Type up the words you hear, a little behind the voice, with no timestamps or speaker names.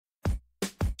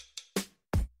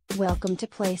Welcome to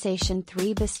PlayStation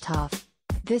 3 Best-of.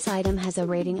 This item has a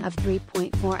rating of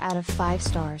 3.4 out of 5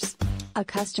 stars. A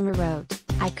customer wrote,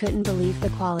 "I couldn't believe the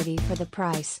quality for the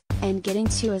price, and getting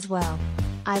two as well.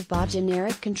 I've bought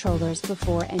generic controllers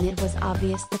before and it was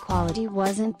obvious the quality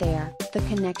wasn't there, the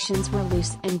connections were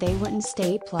loose and they wouldn't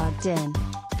stay plugged in.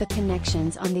 The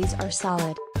connections on these are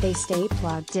solid, they stay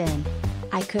plugged in.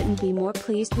 I couldn't be more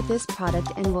pleased with this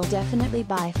product and will definitely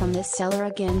buy from this seller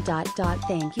again.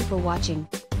 Thank you for watching.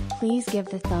 Please give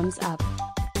the thumbs up.